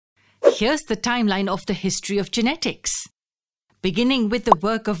Here's the timeline of the history of genetics. Beginning with the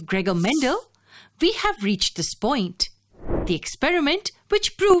work of Gregor Mendel, we have reached this point, the experiment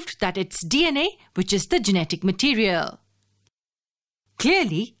which proved that it's DNA which is the genetic material.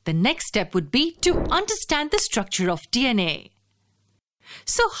 Clearly, the next step would be to understand the structure of DNA.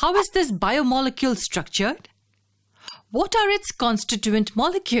 So how is this biomolecule structured? What are its constituent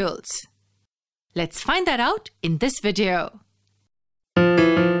molecules? Let's find that out in this video.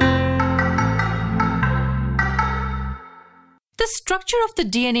 The structure of the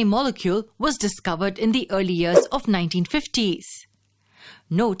DNA molecule was discovered in the early years of 1950s.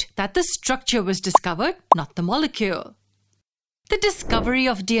 Note that the structure was discovered, not the molecule. The discovery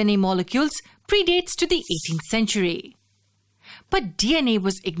of DNA molecules predates to the 18th century. But DNA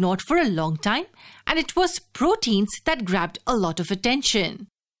was ignored for a long time, and it was proteins that grabbed a lot of attention.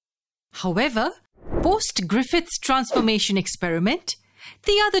 However, post-Griffith's transformation experiment,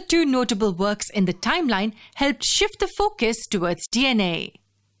 the other two notable works in the timeline helped shift the focus towards DNA.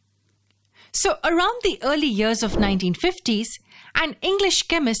 So around the early years of 1950s, an English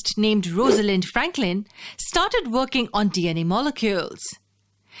chemist named Rosalind Franklin started working on DNA molecules.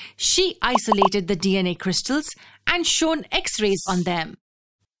 She isolated the DNA crystals and shone X-rays on them.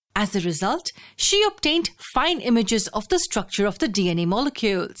 As a result, she obtained fine images of the structure of the DNA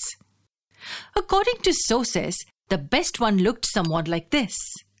molecules. According to sources, the best one looked somewhat like this.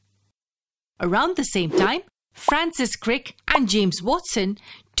 Around the same time, Francis Crick and James Watson,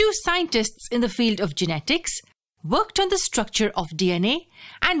 two scientists in the field of genetics, worked on the structure of DNA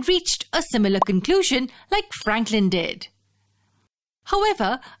and reached a similar conclusion like Franklin did.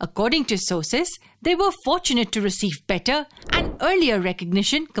 However, according to sources, they were fortunate to receive better and earlier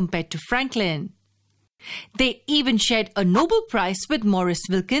recognition compared to Franklin. They even shared a Nobel Prize with Maurice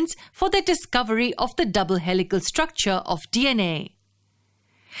Wilkins for their discovery of the double helical structure of DNA.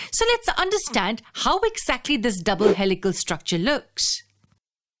 So let's understand how exactly this double helical structure looks.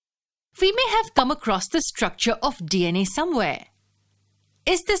 We may have come across the structure of DNA somewhere.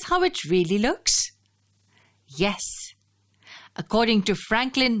 Is this how it really looks? Yes. According to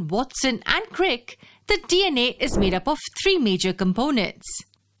Franklin, Watson and Crick, the DNA is made up of three major components.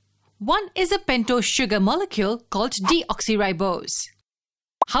 One is a pentose sugar molecule called deoxyribose.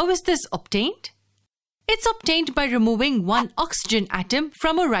 How is this obtained? It's obtained by removing one oxygen atom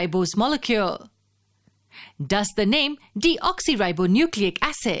from a ribose molecule. Thus the name deoxyribonucleic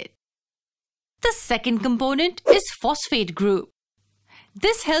acid. The second component is phosphate group.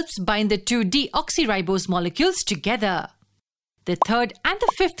 This helps bind the two deoxyribose molecules together. The third and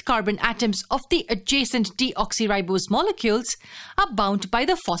the fifth carbon atoms of the adjacent deoxyribose molecules are bound by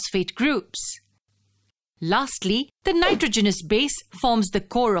the phosphate groups. Lastly, the nitrogenous base forms the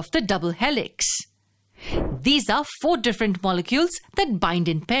core of the double helix. These are four different molecules that bind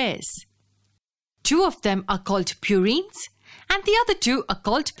in pairs. Two of them are called purines and the other two are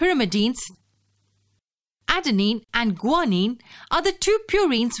called pyrimidines. Adenine and guanine are the two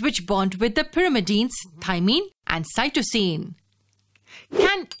purines which bond with the pyrimidines thymine and cytosine.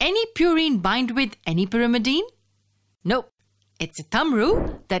 Can any purine bind with any pyrimidine? Nope. It's a thumb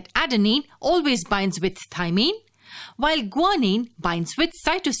rule that adenine always binds with thymine, while guanine binds with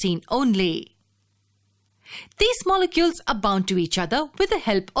cytosine only. These molecules are bound to each other with the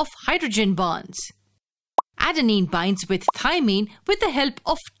help of hydrogen bonds. Adenine binds with thymine with the help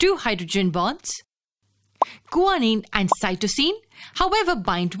of two hydrogen bonds. Guanine and cytosine, however,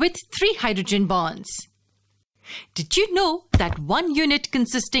 bind with three hydrogen bonds. Did you know that one unit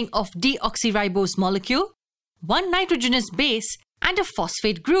consisting of deoxyribose molecule, one nitrogenous base and a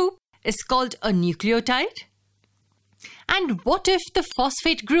phosphate group is called a nucleotide? And what if the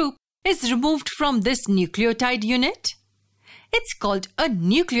phosphate group is removed from this nucleotide unit? It's called a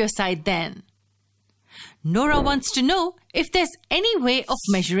nucleoside then. Nora wants to know if there's any way of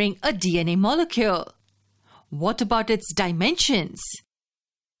measuring a DNA molecule. What about its dimensions?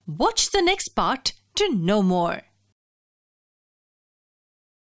 Watch the next part to know more.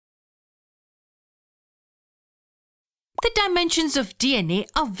 The dimensions of DNA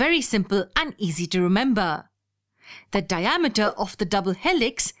are very simple and easy to remember. The diameter of the double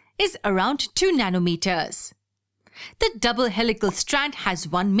helix is around 2 nanometers. The double helical strand has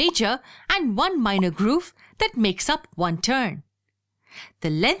one major and one minor groove that makes up one turn. The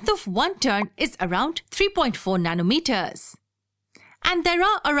length of one turn is around 3.4 nanometers. And there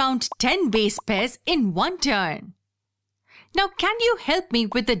are around 10 base pairs in one turn. Now, can you help me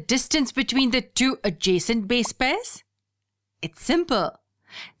with the distance between the two adjacent base pairs? It's simple.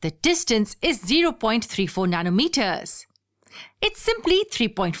 The distance is 0.34 nanometers. It's simply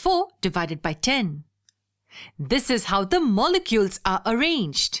 3.4 divided by 10. This is how the molecules are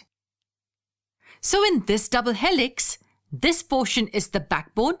arranged. So in this double helix, this portion is the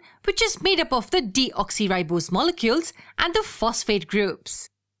backbone, which is made up of the deoxyribose molecules and the phosphate groups.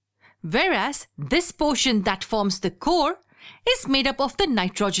 Whereas this portion that forms the core is made up of the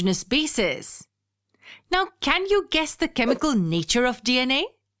nitrogenous bases. Now, can you guess the chemical nature of DNA?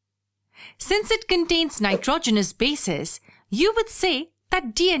 Since it contains nitrogenous bases, you would say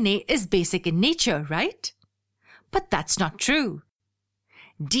that DNA is basic in nature, right? But that's not true.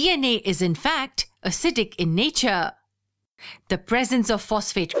 DNA is in fact acidic in nature. The presence of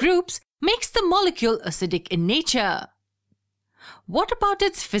phosphate groups makes the molecule acidic in nature. What about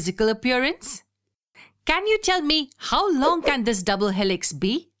its physical appearance? Can you tell me how long can this double helix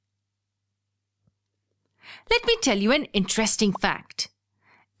be? Let me tell you an interesting fact.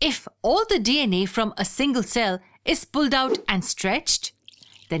 If all the DNA from a single cell is pulled out and stretched,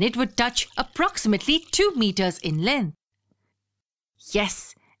 then it would touch approximately 2 meters in length.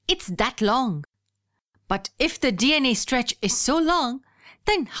 Yes, it's that long. But if the DNA stretch is so long,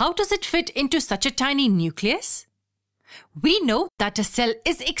 then how does it fit into such a tiny nucleus? We know that a cell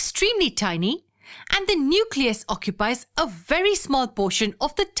is extremely tiny, and the nucleus occupies a very small portion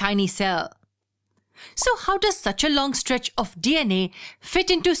of the tiny cell. So how does such a long stretch of DNA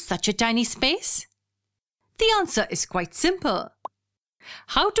fit into such a tiny space? The answer is quite simple.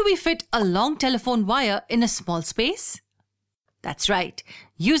 How do we fit a long telephone wire in a small space? That's right,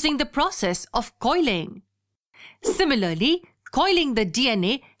 using the process of coiling. Similarly, coiling the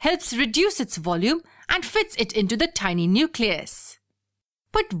DNA helps reduce its volume and fits it into the tiny nucleus.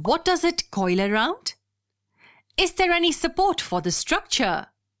 But what does it coil around? Is there any support for the structure?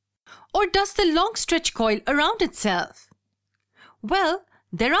 Or does the long stretch coil around itself? Well,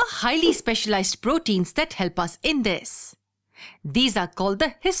 there are highly specialized proteins that help us in this. These are called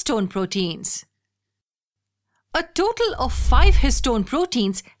the histone proteins. A total of 5 histone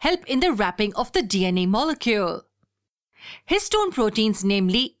proteins help in the wrapping of the DNA molecule. Histone proteins,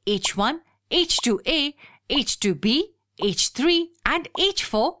 namely H1, H2A, H2B, H3 and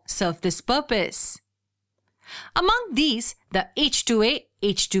H4 serve this purpose. Among these, the H2A,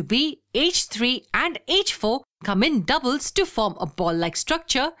 H2B, H3 and H4 come in doubles to form a ball-like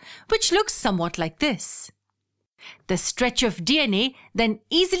structure which looks somewhat like this. The stretch of DNA then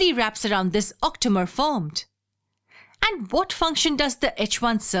easily wraps around this octamer formed. And what function does the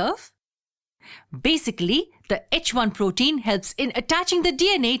H1 serve? Basically, the H1 protein helps in attaching the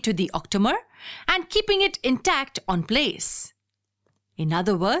DNA to the octamer and keeping it intact on place. In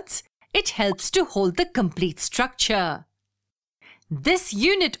other words, it helps to hold the complete structure. This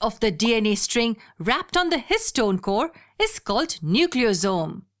unit of the DNA string wrapped on the histone core is called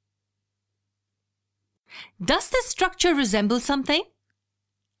nucleosome. Does this structure resemble something?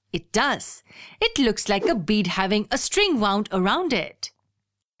 It does. It looks like a bead having a string wound around it.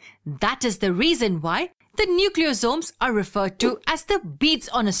 That is the reason why the nucleosomes are referred to as the beads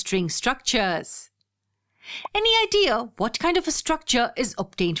on a string structures. Any idea what kind of a structure is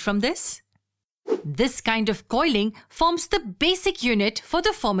obtained from this? This kind of coiling forms the basic unit for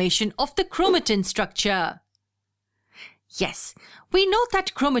the formation of the chromatin structure. Yes, we know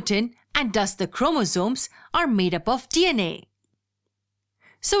that chromatin and thus the chromosomes are made up of DNA.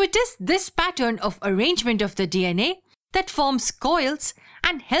 So it is this pattern of arrangement of the DNA that forms coils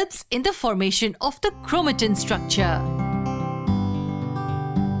and helps in the formation of the chromatin structure.